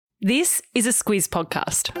This is a Squiz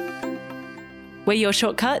podcast. We're your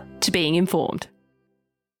shortcut to being informed.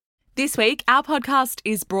 This week, our podcast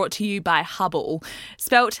is brought to you by Hubble.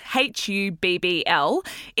 Spelt Hubbl,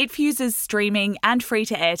 it fuses streaming and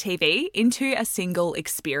free-to-air TV into a single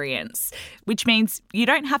experience, which means you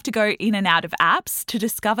don't have to go in and out of apps to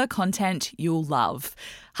discover content you'll love.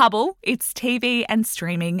 Hubble, it's TV and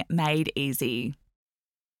streaming made easy.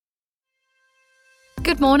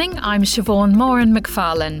 Good morning, I'm Siobhan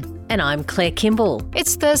Moran-McFarlane. And I'm Claire Kimball.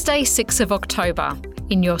 It's Thursday, 6th of October.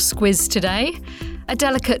 In your Squiz today, a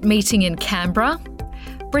delicate meeting in Canberra,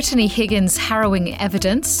 Brittany Higgins' harrowing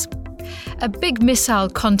evidence, a big missile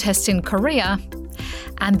contest in Korea,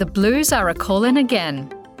 and the Blues are a-callin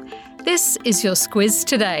again. This is your Squiz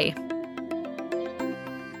today.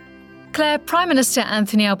 Claire, Prime Minister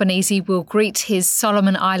Anthony Albanese will greet his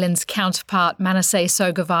Solomon Islands counterpart Manasseh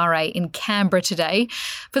Sogavare in Canberra today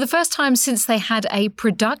for the first time since they had a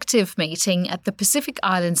productive meeting at the Pacific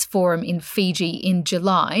Islands Forum in Fiji in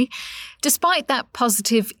July. Despite that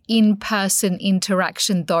positive in-person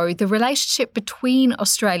interaction, though, the relationship between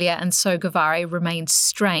Australia and Sogavare remains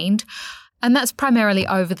strained. And that's primarily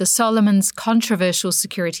over the Solomons' controversial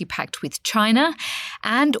security pact with China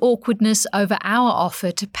and awkwardness over our offer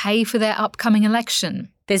to pay for their upcoming election.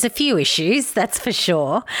 There's a few issues, that's for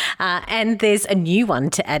sure. And there's a new one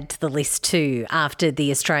to add to the list too, after the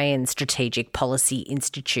Australian Strategic Policy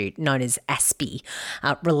Institute, known as ASPI,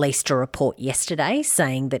 released a report yesterday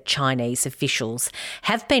saying that Chinese officials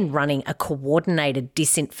have been running a coordinated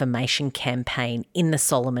disinformation campaign in the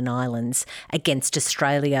Solomon Islands against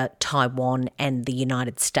Australia, Taiwan and the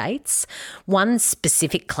United States. One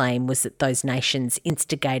specific claim was that those nations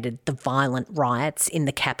instigated the violent riots in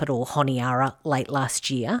the capital, Honiara, late last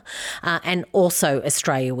year. And also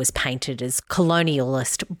Australia was painted as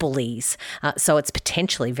colonialist bullies. So it's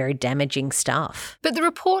potentially very damaging stuff. But the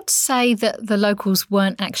reports say that the locals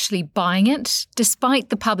weren't actually buying it. Despite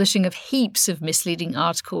the publishing of heaps of misleading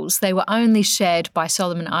articles, they were only shared by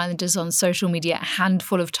Solomon Islanders on social media a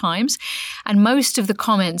handful of times, and most of the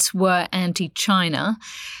comments were anti-China.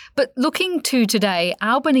 But looking to today,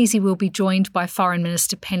 Albanese will be joined by Foreign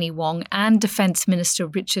Minister Penny Wong and Defence Minister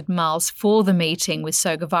Richard Marles for the meeting with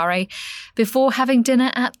Sogavare before having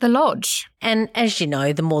dinner at the lodge. And as you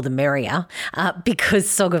know, the more the merrier, because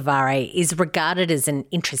Sogavare is regarded as an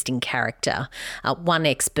interesting character. One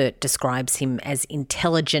expert describes him as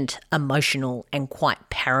intelligent, emotional and quite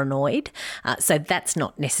paranoid. So that's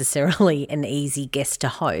not necessarily an easy guest to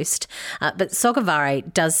host. But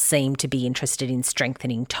Sogavare does seem to be interested in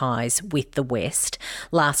strengthening ties with the West.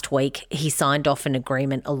 Last week, he signed off an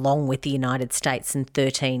agreement along with the United States and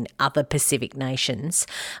 13 other Pacific nations,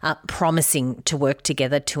 promising to work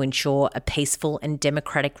together to ensure a peaceful and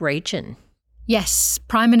democratic region. Yes,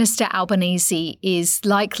 Prime Minister Albanese is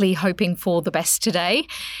likely hoping for the best today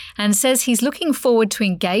and says he's looking forward to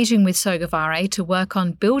engaging with Sogavare to work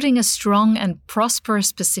on building a strong and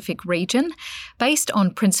prosperous Pacific region based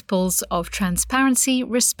on principles of transparency,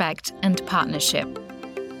 respect and partnership.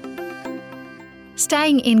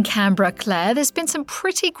 Staying in Canberra, Claire, there's been some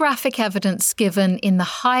pretty graphic evidence given in the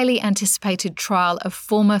highly anticipated trial of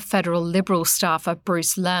former federal Liberal staffer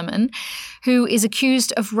Bruce Lerman, who is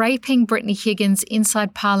accused of raping Brittany Higgins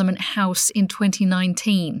inside Parliament House in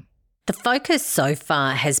 2019. The focus so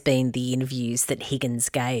far has been the interviews that Higgins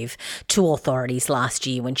gave to authorities last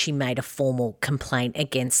year when she made a formal complaint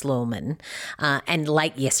against Lerman. And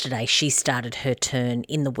late yesterday, she started her turn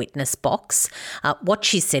in the witness box. What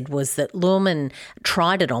she said was that Lerman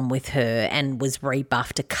tried it on with her and was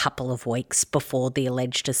rebuffed a couple of weeks before the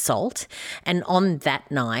alleged assault. And on that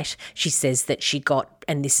night, she says that she got,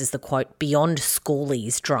 and this is the quote, beyond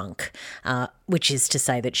schoolies drunk, which is to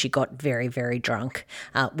say that she got very, very drunk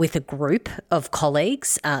with a group of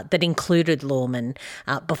colleagues that included Lerman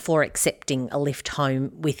before accepting a lift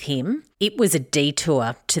home with him. It was a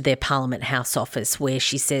detour to their Parliament House office where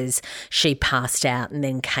she says she passed out and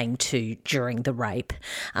then came to during the rape.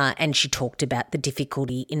 And she talked about the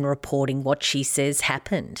difficulty in reporting what she says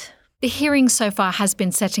happened. The hearing so far has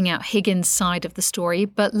been setting out Higgins' side of the story,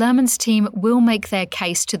 but Lerman's team will make their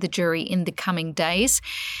case to the jury in the coming days.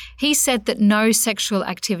 He said that no sexual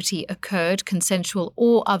activity occurred, consensual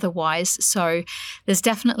or otherwise, so there's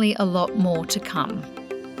definitely a lot more to come.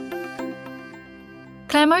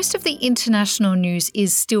 Claire, most of the international news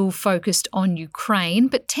is still focused on Ukraine,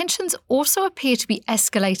 but tensions also appear to be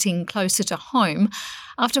escalating closer to home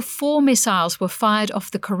after 4 missiles were fired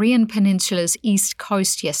off the Korean peninsula's east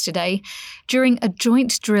coast yesterday during a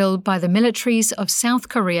joint drill by the militaries of South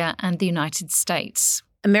Korea and the United States.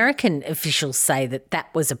 American officials say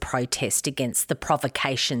that was a protest against the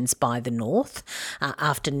provocations by the North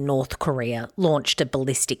after North Korea launched a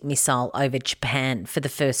ballistic missile over Japan for the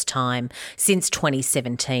first time since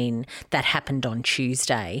 2017. That happened on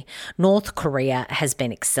Tuesday. North Korea has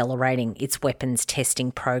been accelerating its weapons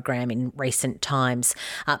testing program in recent times,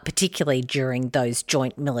 particularly during those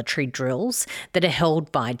joint military drills that are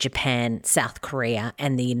held by Japan, South Korea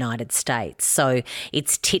and the United States. So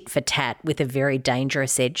it's tit for tat with a very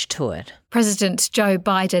dangerous edge to it. President Joe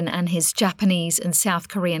Biden and his Japanese and South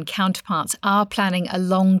Korean counterparts are planning a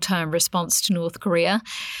long-term response to North Korea.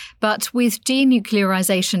 But with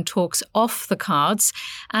denuclearization talks off the cards,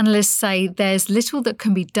 analysts say there's little that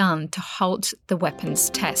can be done to halt the weapons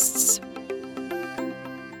tests.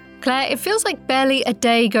 Claire, it feels like barely a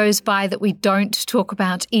day goes by that we don't talk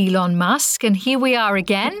about Elon Musk, and here we are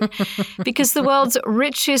again, because the world's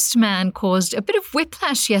richest man caused a bit of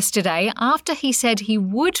whiplash yesterday after he said he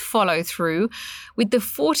would follow through with the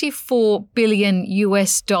 $44 billion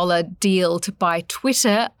deal to buy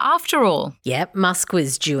Twitter after all. Yep, Musk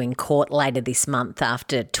was due in court later this month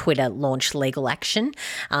after Twitter launched legal action.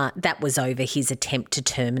 That was over his attempt to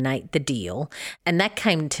terminate the deal, and that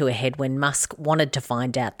came to a head when Musk wanted to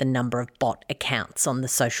find out the number of bot accounts on the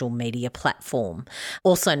social media platform.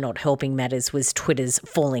 Also not helping matters was Twitter's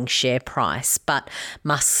falling share price, but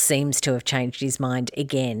Musk seems to have changed his mind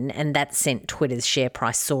again, and that sent Twitter's share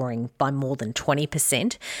price soaring by more than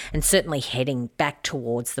 20% and certainly heading back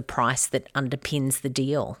towards the price that underpins the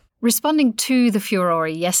deal. Responding to the furore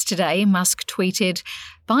yesterday, Musk tweeted,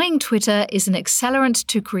 "Buying Twitter is an accelerant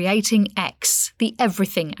to creating X, the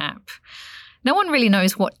everything app." No one really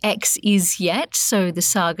knows what X is yet, so the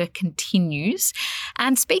saga continues.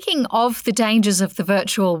 And speaking of the dangers of the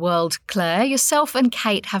virtual world, Claire, yourself and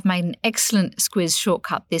Kate have made an excellent Squiz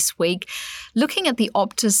shortcut this week, looking at the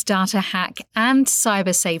Optus data hack and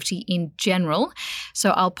cyber safety in general.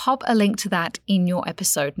 So I'll pop a link to that in your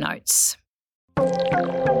episode notes.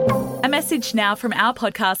 A message now from our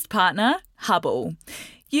podcast partner, Hubble.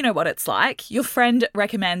 You know what it's like. Your friend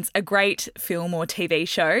recommends a great film or TV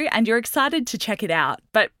show and you're excited to check it out,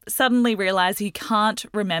 but suddenly realise you can't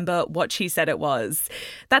remember what she said it was.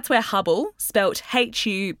 That's where Hubble, spelt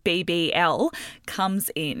Hubbl, comes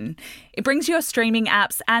in. It brings your streaming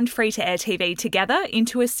apps and free-to-air TV together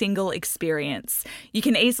into a single experience. You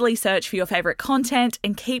can easily search for your favourite content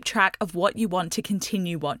and keep track of what you want to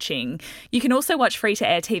continue watching. You can also watch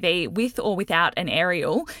free-to-air TV with or without an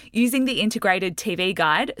aerial using the integrated TV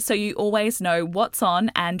guide, so you always know what's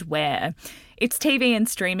on and where. It's TV and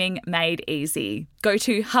streaming made easy. Go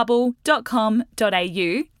to hubble.com.au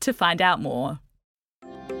to find out more.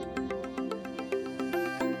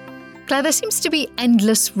 Claire, there seems to be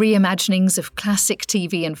endless reimaginings of classic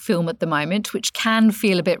TV and film at the moment, which can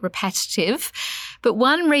feel a bit repetitive. But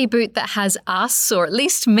one reboot that has us, or at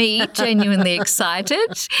least me, genuinely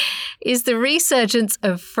excited is the resurgence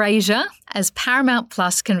of Frasier, as Paramount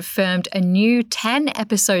Plus confirmed a new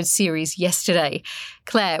 10-episode series yesterday.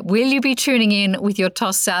 Claire, will you be tuning in with your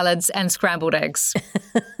tossed salads and scrambled eggs?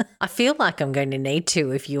 I feel like I'm going to need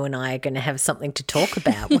to if you and I are going to have something to talk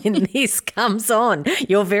about when this comes on.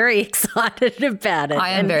 You're very excited about it.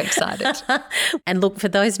 I am very excited. And look, for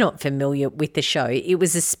those not familiar with the show, it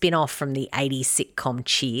was a spin-off from the 80s sitcom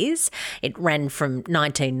Cheers. It ran from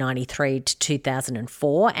 1993 to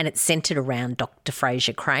 2004 and it's centred around Dr.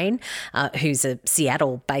 Frasier Crane, who's a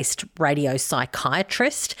Seattle-based radio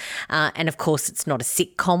psychiatrist. And of course, it's not a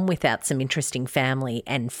sitcom without some interesting family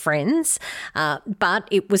and friends, but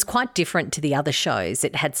it was quite different to the other shows.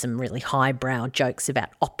 It had some really highbrow jokes about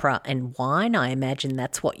opera and wine. I imagine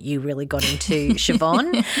that's what you really got into,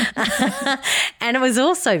 Siobhan. And it was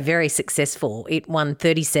also very successful. It won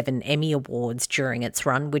 37 Emmy Awards during its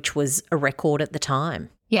run, which was a record at the time.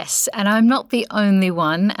 Yes, and I'm not the only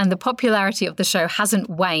one, and the popularity of the show hasn't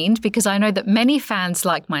waned because I know that many fans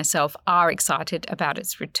like myself are excited about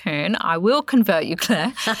its return. I will convert you,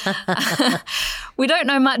 Claire. We don't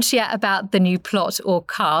know much yet about the new plot or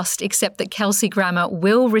cast, except that Kelsey Grammer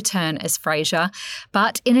will return as Frasier,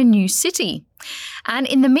 but in a new city. And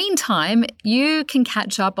in the meantime, you can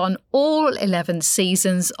catch up on all 11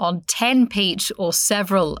 seasons on 10 each or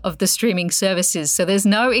several of the streaming services, so there's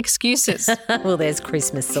no excuses. Well, there's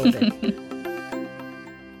Christmas sorted.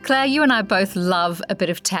 Claire, you and I both love a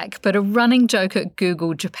bit of tech, but a running joke at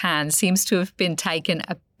Google Japan seems to have been taken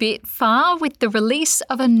a bit far with the release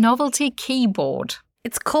of a novelty keyboard.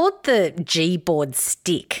 It's called the Gboard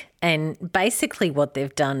Stick. And basically what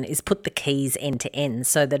they've done is put the keys end to end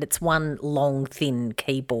so that it's one long, thin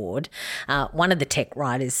keyboard. One of the tech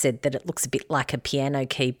writers said that it looks a bit like a piano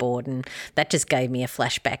keyboard, and that just gave me a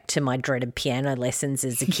flashback to my dreaded piano lessons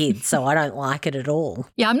as a kid, so I don't like it at all.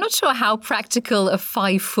 Yeah, I'm not sure how practical a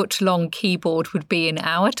 5-foot-long keyboard would be in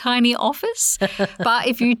our tiny office, but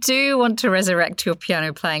if you do want to resurrect your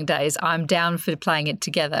piano playing days, I'm down for playing it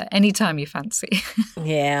together anytime you fancy.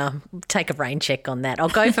 Yeah, take a rain check on that. I'll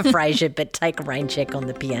go for Frasier, but take a rain check on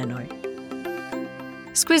the piano.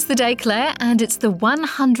 Squiz the day, Claire, and it's the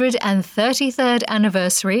 133rd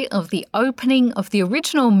anniversary of the opening of the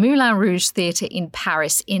original Moulin Rouge Theatre in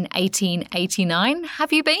Paris in 1889.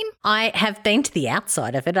 Have you been? I have been to the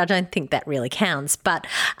outside of it. I don't think that really counts. But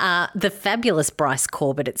the fabulous Bryce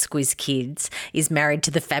Corbett at Squiz Kids is married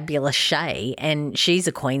to the fabulous Shay, and she's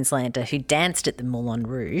a Queenslander who danced at the Moulin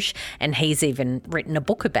Rouge, and he's even written a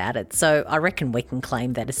book about it. So I reckon we can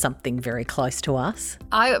claim that as something very close to us.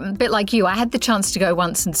 A bit like you, I had the chance to go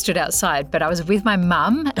once and stood outside, but I was with my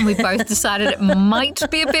mum and we both decided it might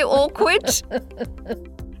be a bit awkward.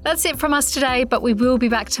 That's it from us today, but we will be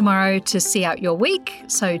back tomorrow to see out your week,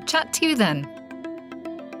 so chat to you then.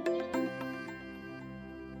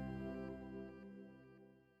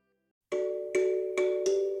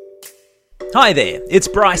 Hi there, it's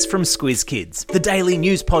Bryce from Squiz Kids, the daily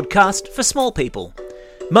news podcast for small people.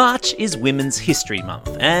 March is Women's History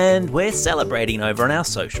Month, and we're celebrating over on our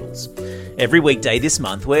socials. Every weekday this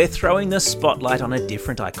month, we're throwing the spotlight on a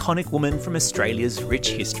different iconic woman from Australia's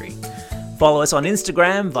rich history. Follow us on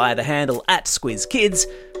Instagram via the handle @SquizKids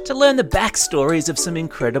to learn the backstories of some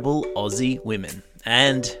incredible Aussie women,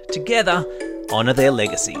 and together, honour their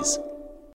legacies.